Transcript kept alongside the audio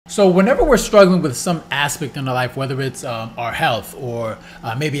So whenever we're struggling with some aspect in our life, whether it's our health or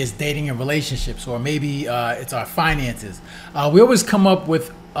maybe it's dating and relationships, or maybe it's our finances, we always come up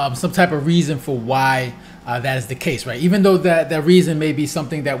with some type of reason for why that is the case, right? Even though that reason may be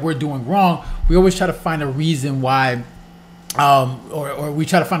something that we're doing wrong, we always try to find a reason why, or we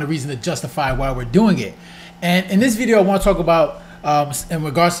try to find a reason to justify why we're doing it. And in this video, I want to talk about, in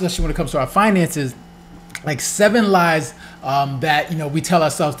regards, especially when it comes to our finances, like 7 lies that we tell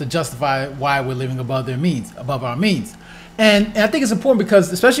ourselves to justify why we're living above our means. And I think it's important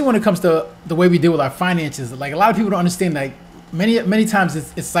because, especially when it comes to the way we deal with our finances, like a lot of people don't understand, like many times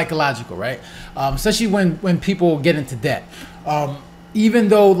it's psychological, right? Especially when people get into debt. Even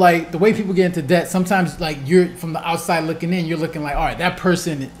though, like, the way people get into debt, sometimes, like, you're from the outside looking in, you're looking like, all right, that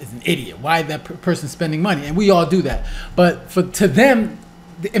person is an idiot. Why is that person spending money? And we all do that. But to them,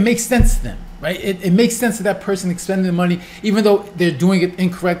 it makes sense to them. Right? It makes sense to that person spending the money, even though they're doing it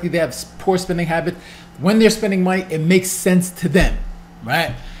incorrectly. They have poor spending habits. When they're spending money, it makes sense to them,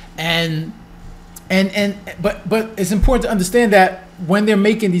 right? But it's important to understand that when they're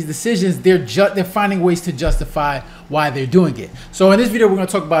making these decisions, they're finding ways to justify why they're doing it. So in this video, we're going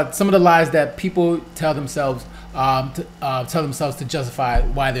to talk about some of the lies that people tell themselves to justify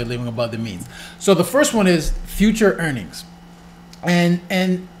why they're living above their means. So the first one is future earnings, and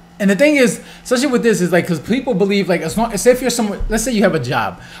the thing is, especially with this, is like, because people believe, like, say if you're someone, let's say you have a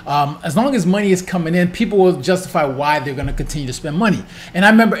job, as long as money is coming in, people will justify why they're going to continue to spend money. And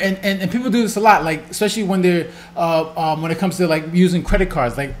I remember, and people do this a lot, like, especially when they're, when it comes to, like, using credit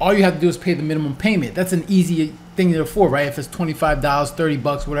cards, like, all you have to do is pay the minimum payment. That's an easy thing to afford, right? If it's $25,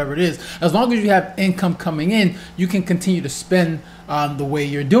 $30, whatever it is, as long as you have income coming in, you can continue to spend the way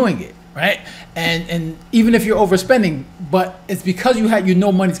you're doing it. Right, and even if you're overspending, but it's because you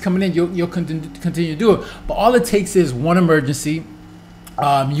know money's coming in, you'll continue to do it. But all it takes is one emergency,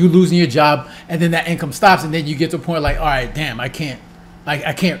 you losing your job, and then that income stops, and then you get to a point like, all right, damn, I can't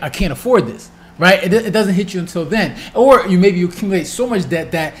afford this. Right, it doesn't hit you until then, or you accumulate so much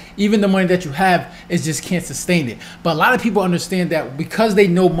debt that even the money that you have just can't sustain it. But a lot of people understand that because they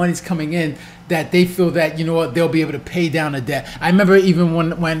know money's coming in, that they feel that, you know what, they'll be able to pay down the debt. I remember even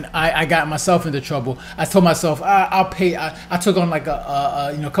when I got myself into trouble, I told myself, I'll pay. I took on like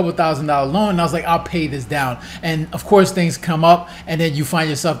a couple $1,000 loan, and I was like, I'll pay this down. And of course, things come up, and then you find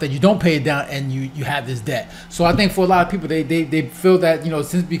yourself that you don't pay it down, and you have this debt. So I think for a lot of people, they feel that,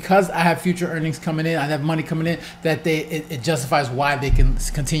 because I have future earnings coming in, I have money coming in, that it justifies why they can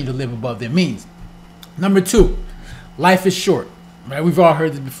continue to live above their means. Number 2, life is short. Right, we've all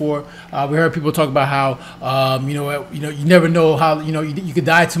heard this before. We heard people talk about how you never know how you could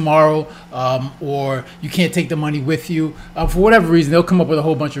die tomorrow, or you can't take the money with you for whatever reason. They'll come up with a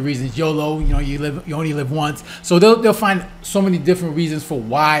whole bunch of reasons. YOLO, you only live once. So they'll find so many different reasons for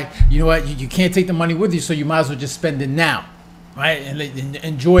why you can't take the money with you. So you might as well just spend it now. Right, and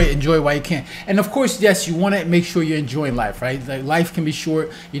enjoy while you can. And of course, yes, you want to make sure you're enjoying life, right? Like, life can be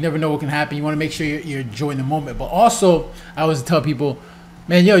short. You never know what can happen. You want to make sure you're enjoying the moment. But also, I always tell people,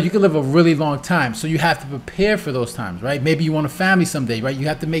 man, you can live a really long time, so you have to prepare for those times, right? Maybe you want a family someday, right? You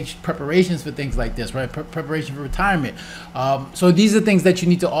have to make preparations for things like this, right? Preparation for retirement. So these are things that you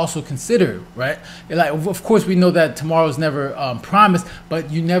need to also consider, right? Like, of course, we know that tomorrow's never promised, but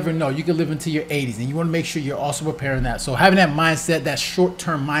you never know. You can live into your 80s, and you want to make sure you're also preparing that. So having that mindset, that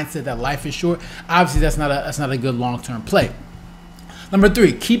short-term mindset that life is short, obviously that's not a good long-term play. Number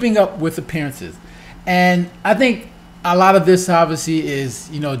 3, keeping up with appearances, and I think a lot of this obviously is,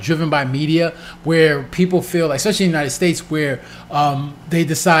 driven by media, where people feel, like, especially in the United States, where they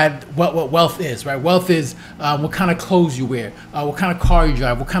decide what wealth is, right? Wealth is what kind of clothes you wear, what kind of car you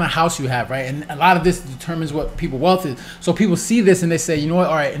drive, what kind of house you have, right? And a lot of this determines what wealth is. So people see this and they say, you know what?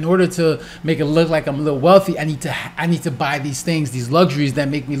 All right, in order to make it look like I'm a little wealthy, I need to buy these things, these luxuries that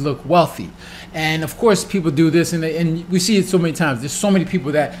make me look wealthy. And of course, people do this, and we see it so many times. There's so many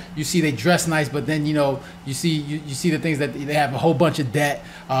people that you see, they dress nice, but then you see the things that they have a whole bunch of debt,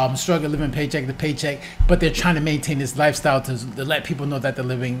 struggling living paycheck to paycheck, but they're trying to maintain this lifestyle to let people know that they're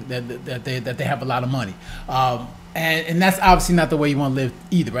living, that they have a lot of money. And that's obviously not the way you want to live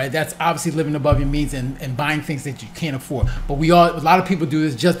either, right? That's obviously living above your means and buying things that you can't afford. But a lot of people do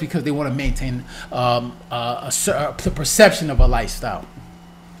this just because they want to maintain a perception of a lifestyle.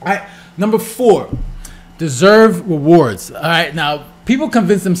 All right. Number 4, deserve rewards. All right, now people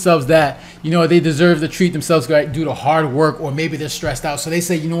convince themselves that, you know, they deserve to treat themselves right due to hard work, or maybe they're stressed out, so they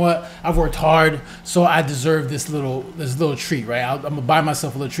say, you know what, I've worked hard, so I deserve this little treat, right? I'm gonna buy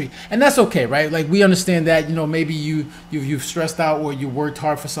myself a little treat, and that's okay, right? Like, we understand that, you know, maybe you've stressed out, or you worked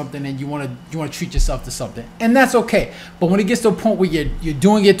hard for something, and you want to treat yourself to something, and that's okay. But when it gets to a point where you're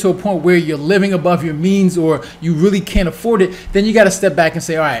doing it to a point where you're living above your means, or you really can't afford it, then you got to step back and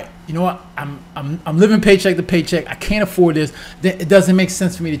say, all right, you know what, I'm living paycheck to paycheck. I can't afford this. It doesn't make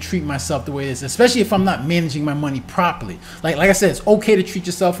sense for me to treat myself the way it is, especially if I'm not managing my money properly. Like I said, it's okay to treat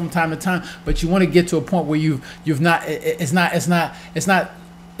yourself from time to time, but you want to get to a point where you've not, it's not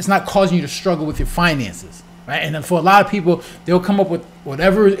causing you to struggle with your finances, right? And then for a lot of people, they'll come up with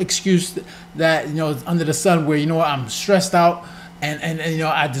whatever excuse that, you know, is under the sun, where, you know what, I'm stressed out, and you know,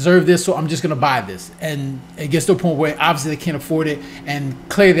 I deserve this, so I'm just gonna buy this. And it gets to a point where obviously they can't afford it, and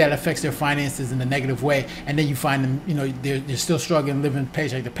clearly that affects their finances in a negative way. And then you find them, you know, they're still struggling, living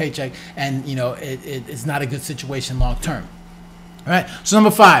paycheck to paycheck, and you know, it's not a good situation long term. All right. So number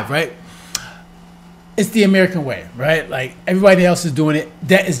 5, right? It's the American way, right? Like, everybody else is doing it.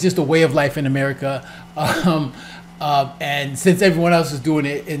 That is just a way of life in America. And since everyone else is doing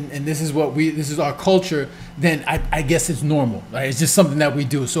it, and this is our culture, then I guess it's normal, right? It's just something that we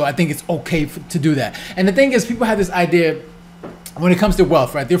do. So I think it's okay to do that. And the thing is, people have this idea when it comes to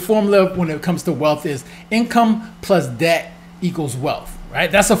wealth, right? Their formula when it comes to wealth is income plus debt equals wealth,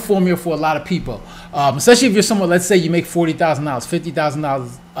 right? That's a formula for a lot of people, especially if you're someone, let's say you make $40,000,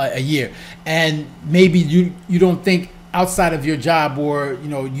 $50,000 a year, and maybe you don't think outside of your job, or, you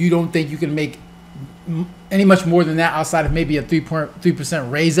know, you don't think you can make any much more than that outside of maybe a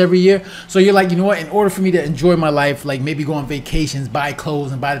 3% raise every year. So you're like, you know what, in order for me to enjoy my life, like maybe go on vacations, buy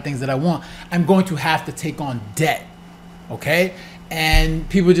clothes, and buy the things that I want, I'm going to have to take on debt. Okay? And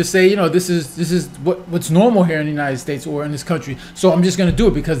people just say, you know, this is what's normal here in the United States or in this country, so I'm just going to do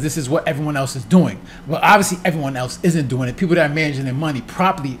it because this is what everyone else is doing. Well, obviously everyone else isn't doing it. People that are managing their money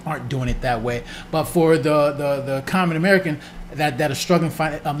properly aren't doing it that way. But for the common American that are struggling,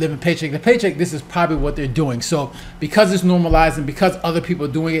 living paycheck to paycheck, this is probably what they're doing. So because it's normalized, and because other people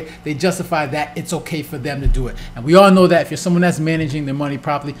are doing it, they justify that it's okay for them to do it. And we all know that if you're someone that's managing their money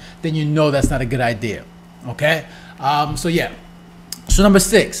properly, then you know that's not a good idea. Okay? So yeah. So number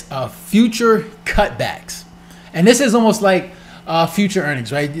 6, future cutbacks. And this is almost like future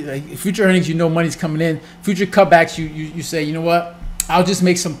earnings, right? Like future earnings, you know, money's coming in. Future cutbacks, you say, you know what, I'll just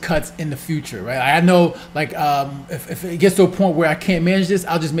make some cuts in the future, right? I know, like, if it gets to a point where I can't manage this,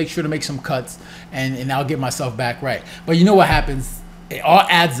 I'll just make sure to make some cuts, and I'll get myself back right. But you know what happens? It all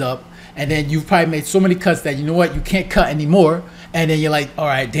adds up, and then you've probably made so many cuts that, you know what, you can't cut anymore. And then you're like, all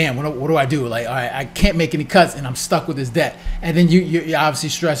right, damn, what do I do? Like, all right, I can't make any cuts, and I'm stuck with this debt. And then you're obviously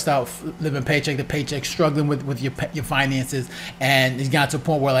stressed out, living paycheck to paycheck, struggling with your finances, and it's got to a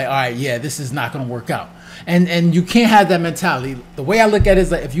point where, like, all right, yeah, this is not going to work out. And you can't have that mentality. The way I look at it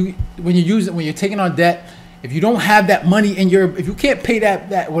is, like, when you're taking on debt, if you don't have that money if you can't pay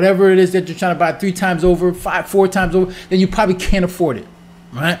that whatever it is that you're trying to buy 3 times over, 4 times over, then you probably can't afford it,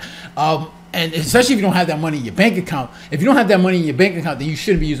 right? And especially if you don't have that money in your bank account. If you don't have that money in your bank account, then you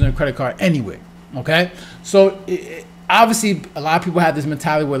shouldn't be using a credit card anyway. Okay? So obviously, a lot of people have this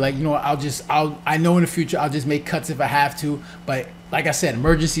mentality where, like, you know, I know in the future I'll just make cuts if I have to. But like I said,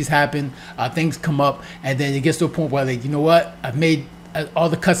 emergencies happen, things come up, and then it gets to a point where, like, you know what, I've made all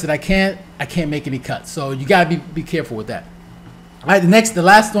the cuts that I can't make any cuts. So you gotta be careful with that. All right, the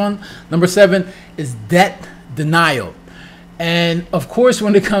last one, number 7, is debt denial. And of course,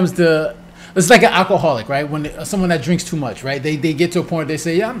 when it comes to, it's like an alcoholic, right? When someone that drinks too much, right? They get to a point, they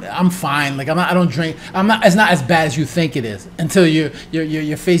say, yeah, I'm fine. Like, I don't drink. It's not as bad as you think it is, until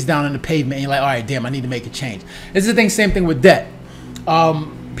you're face down on the pavement and you're like, all right, damn, I need to make a change. It's the same thing with debt.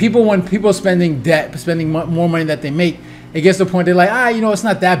 When people are spending more money that they make, it gets to the point they're like, you know, it's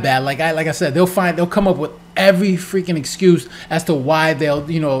not that bad. Like I said, they'll come up with every freaking excuse as to why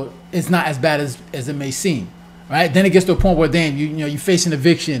it's not as bad as it may seem. Right? Then it gets to a point where, damn, you're facing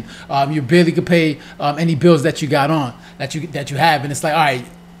eviction. You barely could pay any bills that you got on, that you have, and it's like, all right,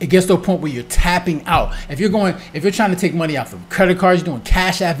 it gets to a point where you're tapping out. If you're trying to take money out from credit cards, you're doing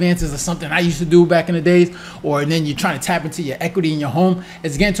cash advances or something I used to do back in the days, or then you're trying to tap into your equity in your home,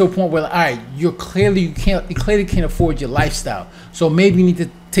 it's getting to a point where, all right, you clearly can't afford your lifestyle. So maybe you need to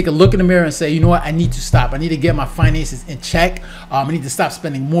take a look in the mirror and say, you know what, I need to stop. I need to get my finances in check. I need to stop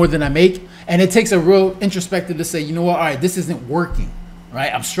spending more than I make. And it takes a real introspective to say, you know what, all right, this isn't working,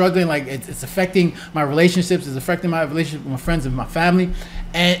 right? I'm struggling. Like, it's affecting my relationships. It's affecting my relationship with my friends and my family.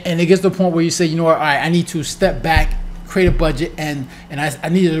 And it gets to the point where you say, you know what, all right, I need to step back, create a budget, and I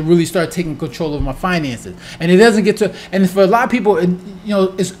needed to really start taking control of my finances. And it doesn't get to, and for a lot of people,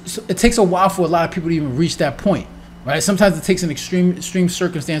 it takes a while for a lot of people to even reach that point, right? Sometimes it takes an extreme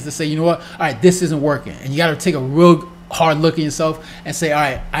circumstance to say, you know what, all right, this isn't working, and you got to take a real hard look at yourself and say, all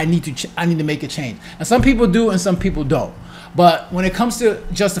right, I need to make a change. And some people do, and some people don't. But when it comes to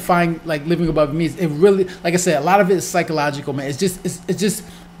justifying like living above means, it really, like I said, a lot of it is psychological, man. It's just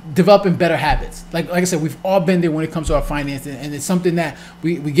developing better habits. Like I said, we've all been there when it comes to our finances, and it's something that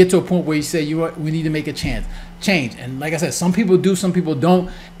we get to a point where you say, you know what, we need to make a change. And like I said, some people do, some people don't.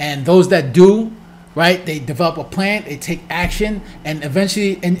 And those that do, right, they develop a plan, they take action, and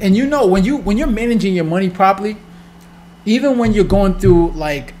eventually, and you know, when you're managing your money properly, even when you're going through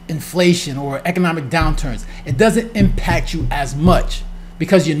like inflation or economic downturns, it doesn't impact you as much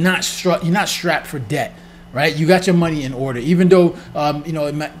because you're not strapped for debt, right? You got your money in order, even though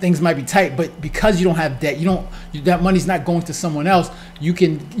things might be tight, but because you don't have debt, that money's not going to someone else. You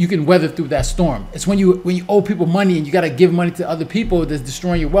can weather through that storm. It's when you owe people money and you got to give money to other people that's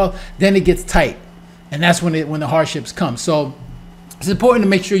destroying your wealth, then it gets tight, and that's when the hardships come. So it's important to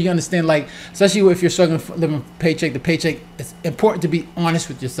make sure you understand, like, especially if you're struggling living paycheck to paycheck, it's important to be honest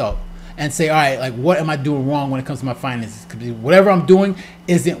with yourself and say, all right, like, what am I doing wrong when it comes to my finances? Because whatever I'm doing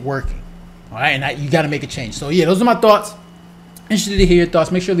isn't working, all right? And you got to make a change. So yeah, those are my thoughts. Interested to hear your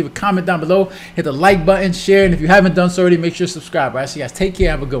thoughts. Make sure to leave a comment down below, hit the like button, share, and if you haven't done so already, make sure to subscribe. All right, so you guys take care,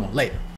 have a good one. Later.